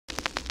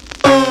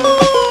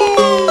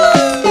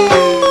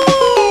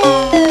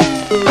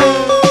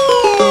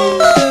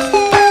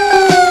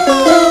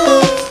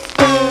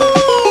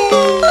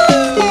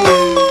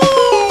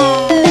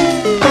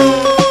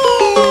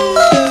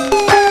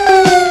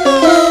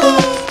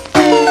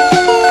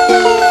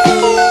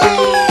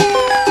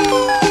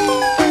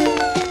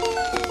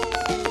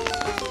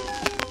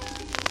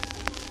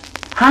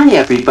Hi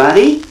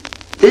everybody,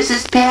 this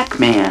is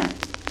Pac-Man.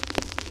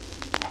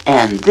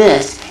 And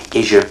this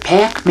is your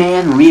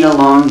Pac-Man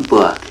read-along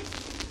book.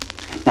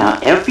 Now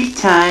every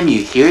time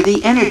you hear the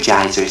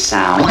Energizer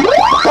sound,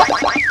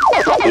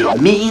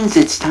 it means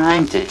it's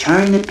time to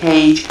turn the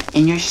page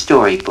in your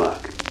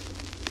storybook.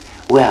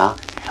 Well,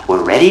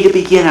 we're ready to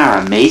begin our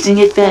amazing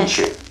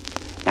adventure.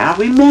 Now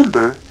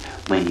remember,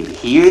 when you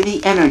hear the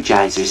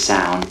Energizer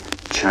sound,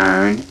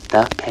 turn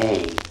the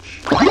page.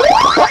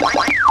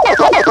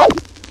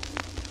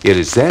 It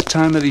is that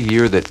time of the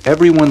year that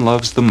everyone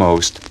loves the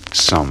most,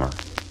 summer.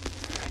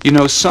 You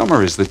know,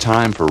 summer is the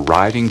time for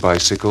riding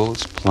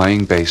bicycles,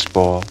 playing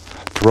baseball,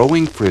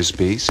 throwing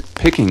frisbees,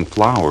 picking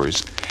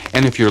flowers,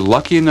 and if you're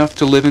lucky enough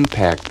to live in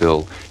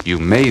Pacville, you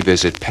may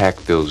visit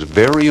Pacville's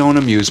very own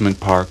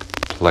amusement park,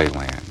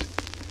 Playland.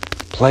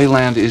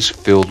 Playland is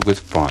filled with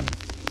fun.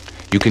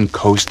 You can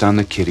coast on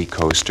the kiddie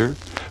coaster,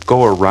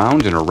 go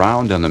around and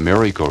around on the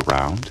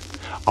merry-go-round,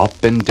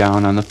 up and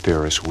down on the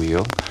Ferris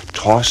wheel,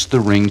 toss the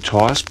ring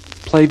toss,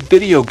 play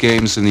video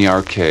games in the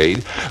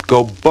arcade,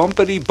 go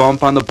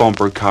bumpity-bump on the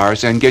bumper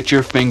cars, and get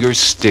your fingers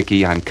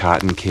sticky on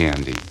cotton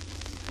candy.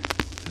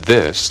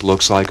 This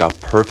looks like a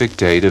perfect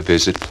day to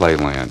visit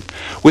Playland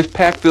with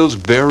Pacville's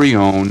very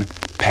own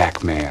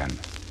Pac-Man.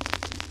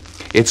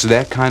 It's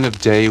that kind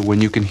of day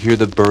when you can hear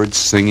the birds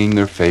singing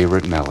their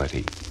favorite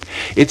melody.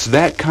 It's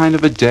that kind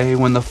of a day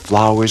when the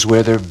flowers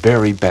wear their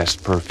very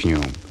best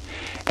perfume.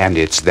 And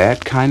it's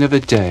that kind of a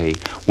day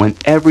when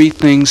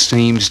everything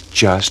seems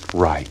just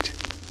right.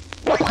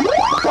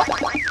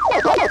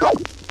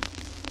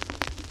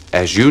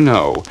 As you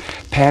know,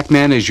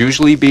 Pac-Man is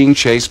usually being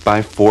chased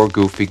by 4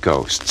 goofy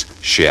ghosts: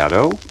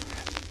 Shadow,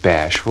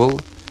 Bashful,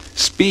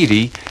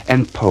 Speedy,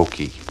 and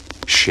Pokey.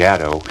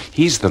 Shadow,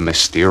 he's the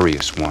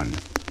mysterious one.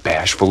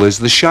 Bashful is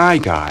the shy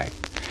guy.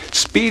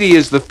 Speedy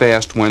is the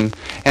fast one,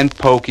 and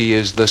Pokey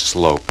is the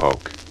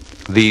slowpoke.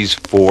 These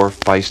 4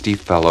 feisty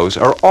fellows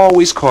are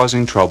always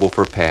causing trouble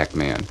for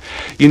Pac-Man.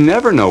 You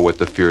never know what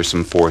the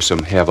fearsome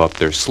foursome have up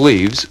their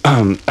sleeves,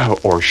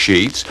 or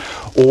sheets,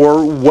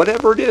 or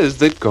whatever it is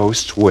that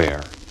ghosts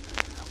wear.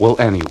 Well,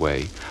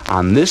 anyway,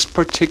 on this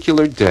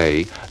particular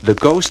day, the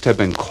ghosts have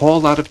been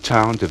called out of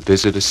town to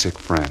visit a sick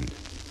friend.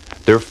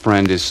 Their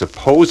friend is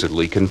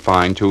supposedly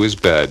confined to his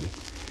bed.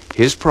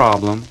 His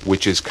problem,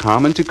 which is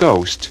common to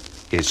ghosts,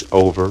 is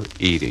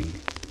overeating.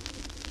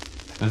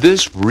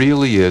 This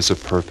really is a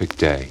perfect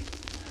day.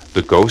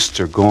 The ghosts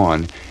are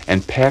gone,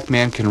 and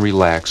Pac-Man can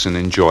relax and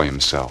enjoy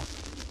himself.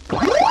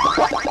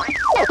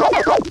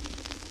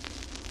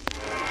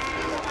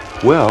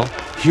 Well,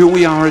 here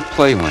we are at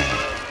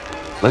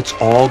Playland. Let's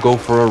all go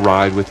for a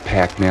ride with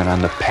Pac-Man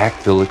on the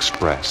Pacville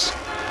Express,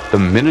 the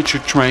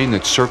miniature train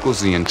that circles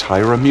the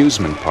entire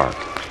amusement park.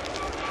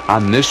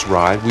 On this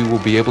ride, we will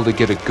be able to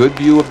get a good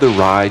view of the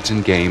rides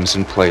and games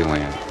in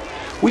Playland.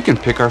 We can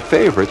pick our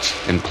favorites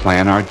and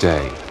plan our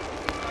day.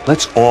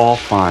 Let's all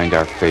find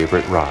our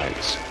favorite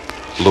rides.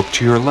 Look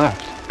to your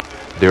left.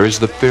 There is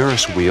the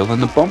Ferris wheel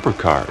and the bumper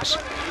cars.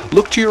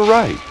 Look to your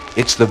right.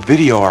 It's the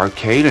video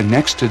arcade, and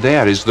next to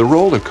that is the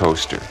roller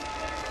coaster.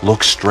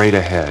 Look straight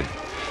ahead.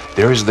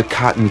 There is the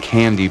cotton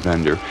candy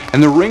vendor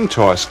and the ring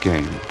toss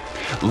game.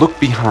 Look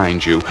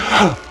behind you.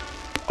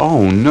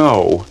 Oh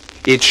no,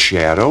 it's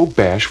Shadow,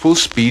 Bashful,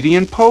 Speedy,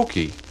 and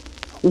Pokey.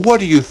 What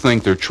do you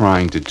think they're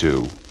trying to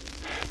do?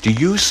 Do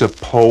you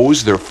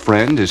suppose their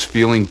friend is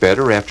feeling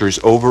better after his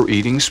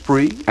overeating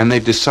spree, and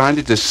they've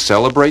decided to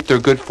celebrate their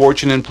good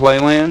fortune in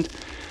Playland?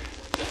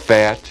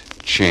 Fat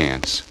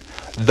chance.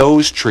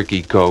 Those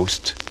tricky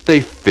ghosts, they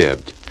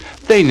fibbed.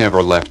 They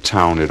never left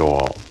town at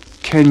all.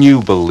 Can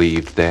you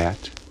believe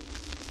that?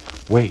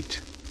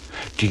 Wait,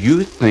 do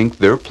you think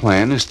their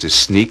plan is to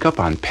sneak up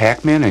on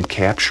Pac-Man and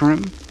capture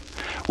him?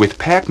 With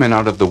Pac-Man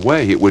out of the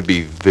way, it would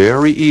be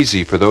very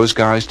easy for those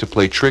guys to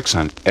play tricks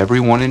on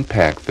everyone in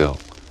Pacville.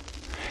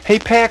 Hey,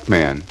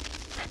 Pac-Man!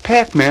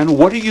 Pac-Man,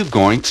 what are you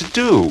going to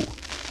do?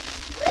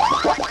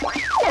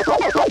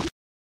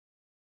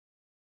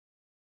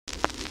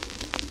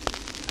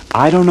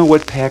 I don't know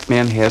what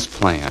Pac-Man has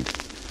planned,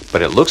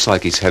 but it looks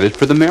like he's headed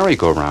for the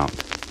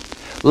merry-go-round.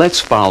 Let's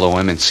follow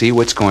him and see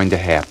what's going to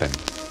happen.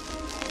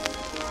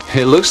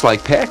 It looks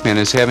like Pac-Man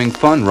is having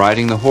fun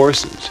riding the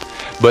horses,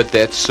 but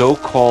that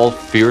so-called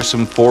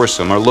fearsome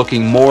foursome are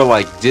looking more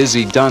like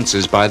dizzy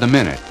dunces by the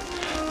minute.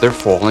 They're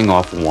falling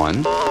off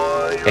one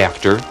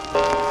after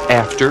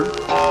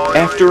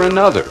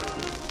another.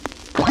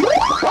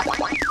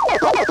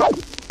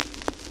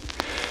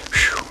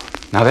 Whew.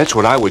 Now that's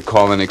what I would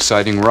call an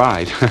exciting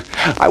ride.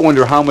 I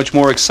wonder how much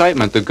more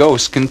excitement the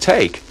ghosts can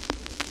take.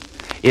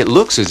 It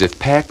looks as if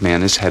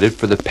Pac-Man is headed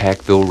for the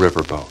Pacville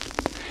riverboat.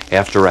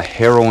 After a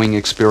harrowing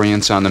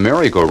experience on the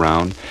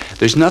merry-go-round,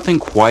 there's nothing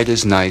quite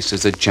as nice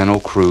as a gentle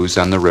cruise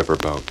on the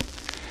riverboat.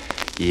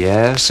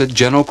 Yes, a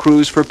gentle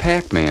cruise for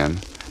Pac-Man,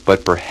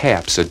 but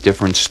perhaps a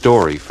different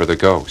story for the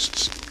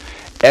ghosts.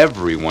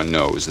 Everyone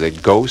knows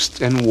that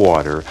ghosts and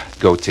water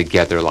go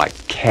together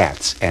like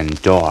cats and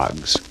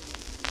dogs.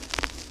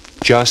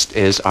 Just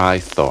as I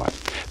thought,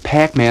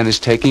 Pac-Man is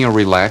taking a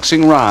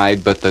relaxing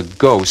ride, but the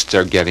ghosts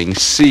are getting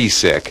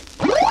seasick.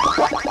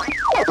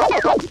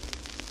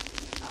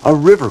 A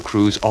river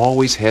cruise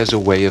always has a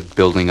way of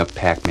building up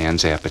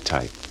Pac-Man's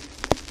appetite.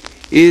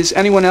 Is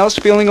anyone else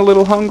feeling a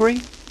little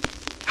hungry?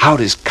 How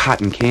does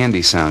cotton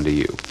candy sound to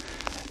you?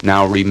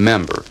 Now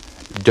remember,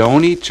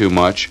 don't eat too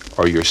much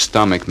or your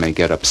stomach may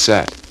get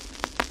upset.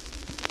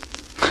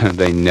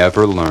 They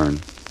never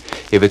learn.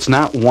 If it's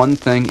not one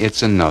thing,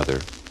 it's another.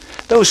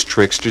 Those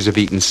tricksters have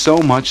eaten so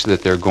much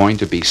that they're going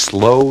to be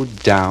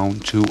slowed down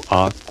to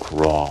a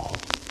crawl.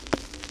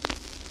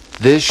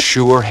 This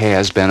sure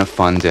has been a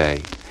fun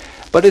day.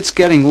 But it's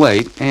getting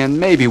late, and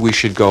maybe we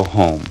should go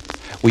home.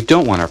 We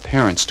don't want our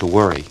parents to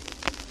worry.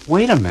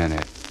 Wait a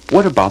minute.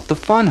 What about the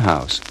fun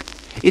house?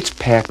 It's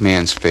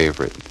Pac-Man's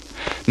favorite.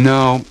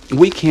 No,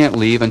 we can't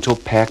leave until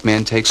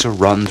Pac-Man takes a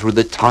run through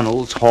the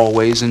tunnels,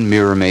 hallways, and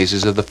mirror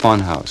mazes of the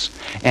fun house.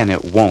 And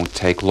it won't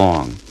take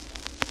long.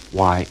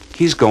 Why,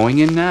 he's going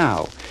in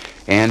now.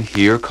 And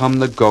here come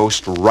the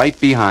ghosts right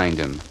behind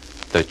him.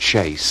 The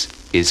chase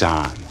is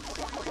on.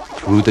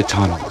 Through the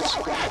tunnels,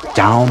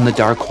 down the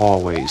dark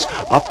hallways,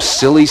 up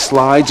silly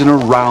slides, and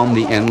around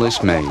the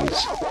endless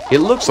maze. It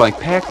looks like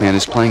Pac-Man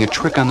is playing a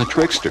trick on the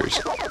tricksters.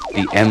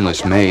 The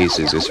endless maze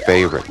is his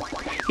favorite.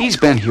 He's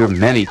been here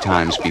many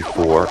times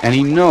before, and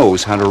he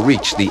knows how to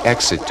reach the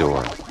exit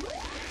door.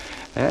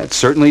 It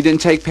certainly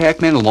didn't take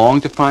Pac-Man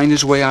long to find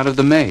his way out of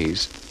the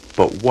maze.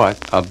 But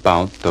what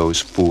about those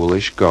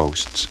foolish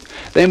ghosts?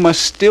 They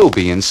must still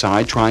be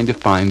inside trying to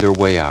find their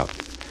way out.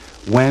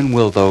 When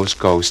will those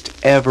ghosts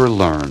ever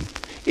learn?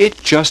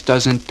 It just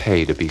doesn't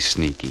pay to be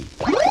sneaky.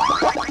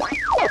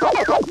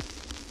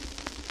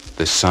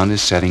 The sun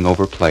is setting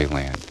over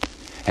Playland,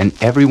 and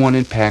everyone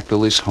in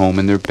Packville is home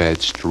in their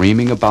beds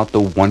dreaming about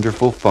the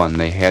wonderful fun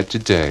they had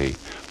today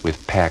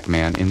with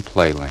Pac-Man in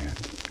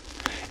Playland.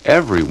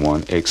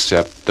 Everyone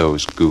except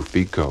those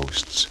goofy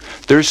ghosts.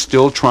 They're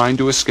still trying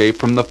to escape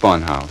from the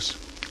funhouse.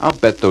 I'll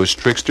bet those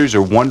tricksters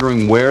are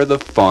wondering where the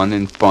fun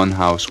in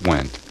Funhouse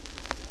went.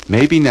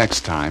 Maybe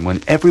next time,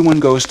 when everyone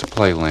goes to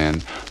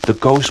Playland, the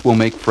ghosts will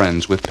make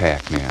friends with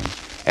Pac-Man,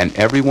 and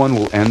everyone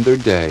will end their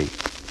day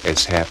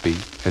as happy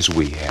as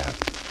we have.